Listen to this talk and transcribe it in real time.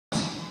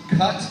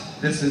cut.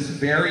 This is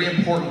very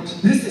important.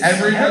 This is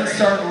Everyone scary.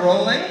 start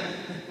rolling.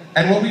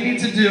 And what we need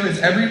to do is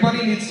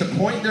everybody needs to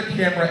point their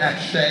camera at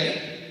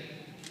Shay.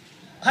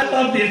 I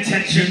love the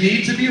attention. You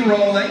need to be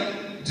rolling.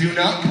 Do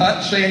not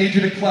cut. Shay, I need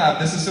you to clap.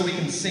 This is so we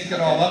can sync it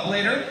all up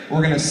later.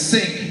 We're going to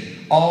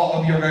sync all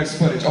of your guys'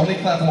 footage. Only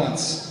clap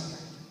once.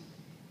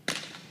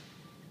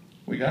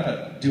 We got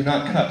it. Do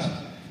not cut.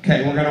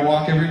 Okay, we're going to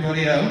walk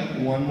everybody out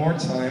one more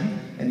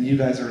time, and you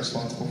guys are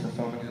responsible for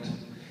filming it.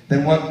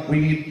 Then what we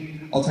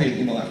need, I'll tell you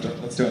the email after.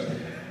 Let's do it.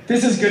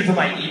 This is good for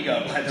my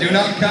ego, by the way. Do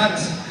not cut.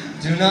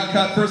 Do not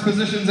cut. First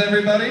positions,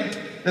 everybody.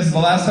 This is the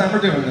last time we're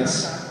doing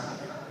this.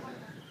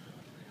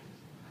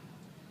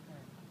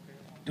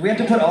 Do we have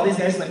to put all these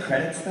guys in the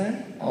credits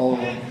then? All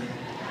of them. Okay,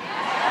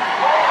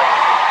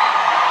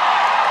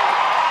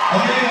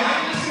 well,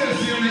 I'm just going to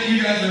assume that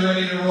you guys are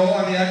ready to roll.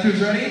 Are the actors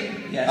ready?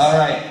 Yes. All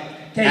right.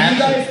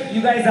 Okay,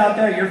 you guys out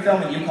there, you're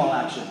filming, you call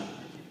action.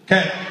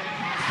 Okay.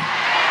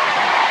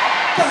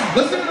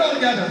 Let's do it all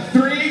together.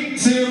 3,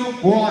 2,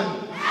 1.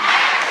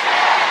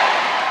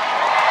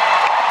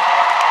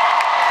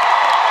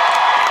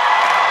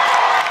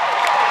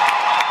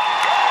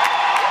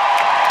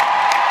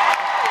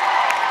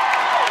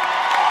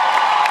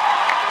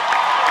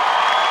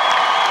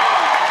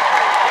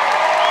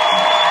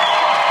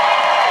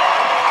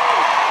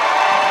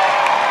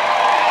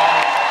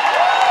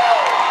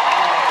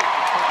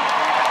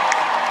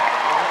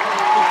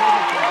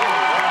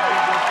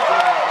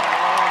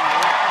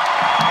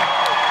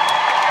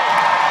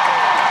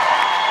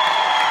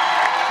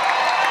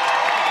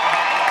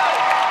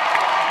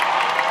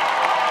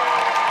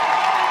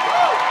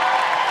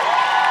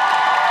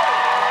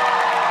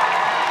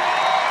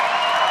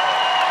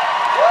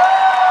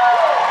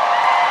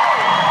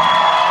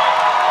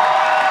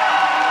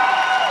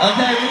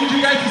 Okay, we need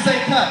you guys to say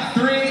cut.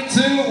 3,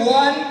 2,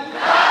 1.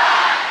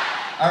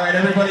 All right,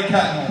 everybody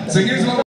cut. So here's what